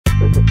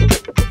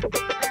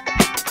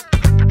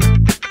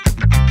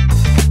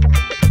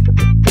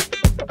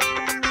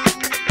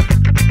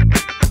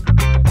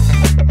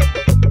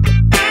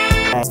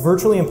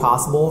virtually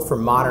impossible for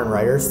modern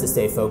writers to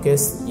stay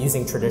focused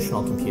using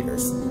traditional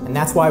computers. And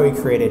that's why we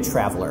created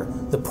Traveler,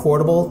 the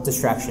portable,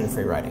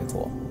 distraction-free writing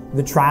tool.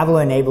 The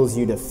Traveler enables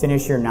you to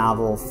finish your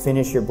novel,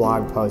 finish your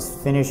blog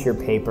post, finish your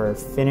paper,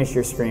 finish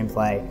your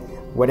screenplay,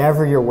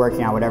 whatever you're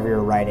working on, whatever you're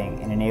writing,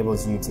 and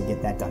enables you to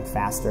get that done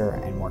faster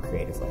and more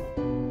creatively.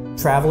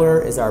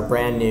 Traveler is our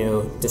brand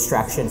new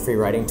distraction-free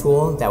writing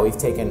tool that we've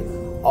taken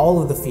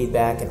all of the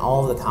feedback and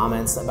all of the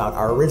comments about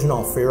our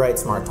original FreeWrite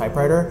Smart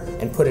Typewriter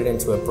and put it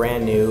into a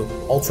brand new,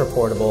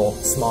 ultra-portable,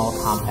 small,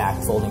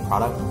 compact folding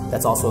product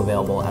that's also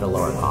available at a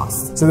lower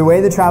cost. So the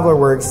way the Traveler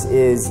works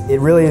is,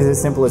 it really is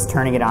as simple as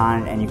turning it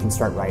on and you can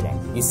start writing.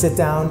 You sit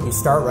down, you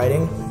start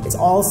writing, it's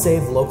all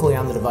saved locally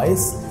on the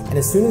device, and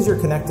as soon as you're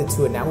connected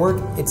to a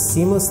network, it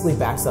seamlessly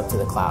backs up to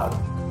the cloud.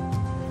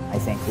 I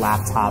think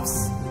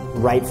laptops,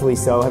 rightfully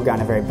so, have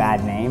gotten a very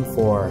bad name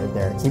for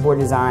their keyboard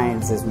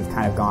designs. As we've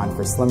kind of gone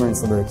for slimmer and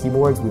slimmer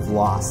keyboards, we've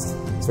lost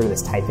sort of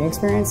this typing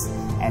experience.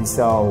 And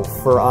so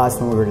for us,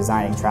 when we were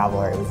designing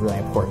Traveler, it was really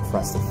important for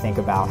us to think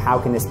about how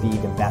can this be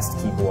the best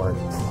keyboard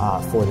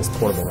for this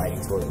portable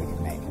writing tool that we could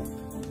make.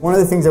 One of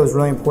the things that was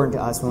really important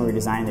to us when we were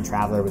designing the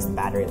Traveler was the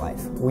battery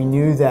life. We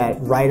knew that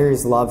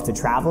writers love to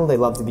travel, they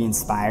love to be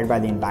inspired by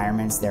the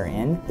environments they're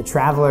in. The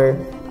Traveler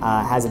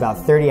has about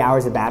 30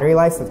 hours of battery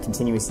life of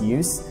continuous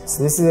use,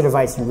 so this is a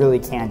device you really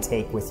can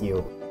take with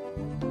you.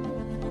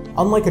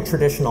 Unlike a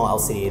traditional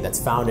LCD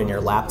that's found in your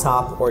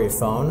laptop or your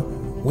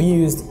phone, we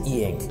used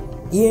e-ink.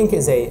 E-ink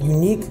is a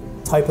unique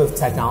type of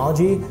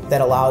technology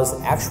that allows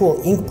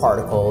actual ink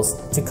particles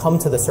to come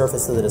to the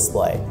surface of the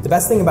display. The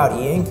best thing about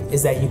e-ink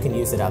is that you can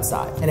use it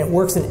outside, and it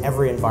works in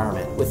every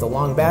environment. With the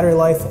long battery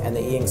life and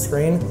the e-ink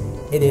screen,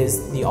 it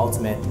is the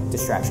ultimate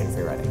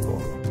distraction-free writing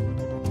tool.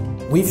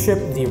 We've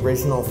shipped the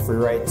original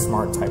FreeWrite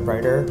Smart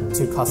Typewriter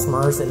to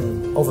customers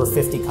in over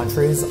 50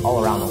 countries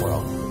all around the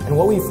world. And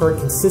what we've heard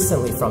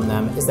consistently from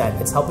them is that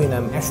it's helping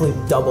them actually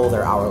double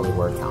their hourly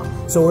word count.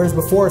 So whereas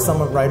before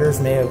some writers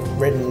may have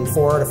written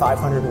 400 to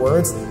 500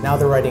 words, now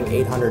they're writing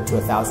 800 to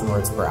 1,000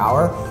 words per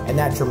hour, and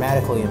that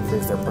dramatically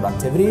improves their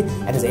productivity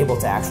and is able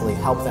to actually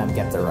help them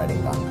get their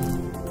writing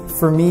done.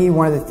 For me,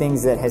 one of the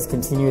things that has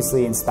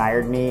continuously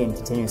inspired me and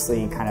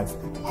continuously kind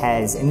of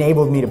has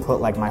enabled me to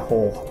put like my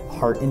whole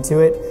heart into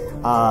it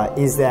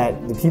is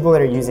that the people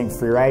that are using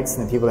FreeWrites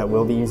and the people that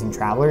will be using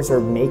Travelers are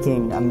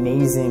making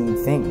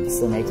amazing things.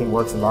 They're making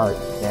works of art.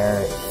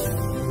 They're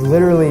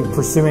literally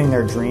pursuing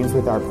their dreams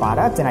with our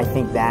product, and I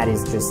think that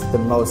is just the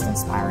most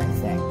inspiring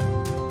thing.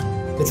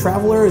 The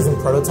Traveler is in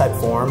prototype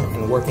form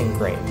and working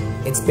great.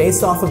 It's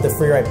based off of the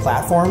FreeWrite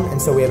platform, and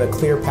so we have a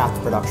clear path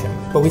to production.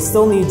 But we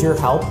still need your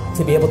help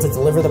to be able to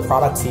deliver the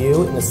product to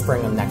you in the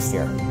spring of next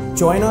year.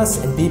 Join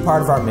us and be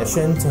part of our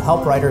mission to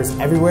help writers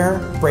everywhere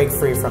break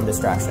free from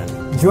distraction.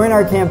 Join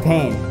our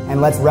campaign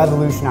and let's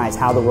revolutionize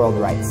how the world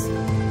writes.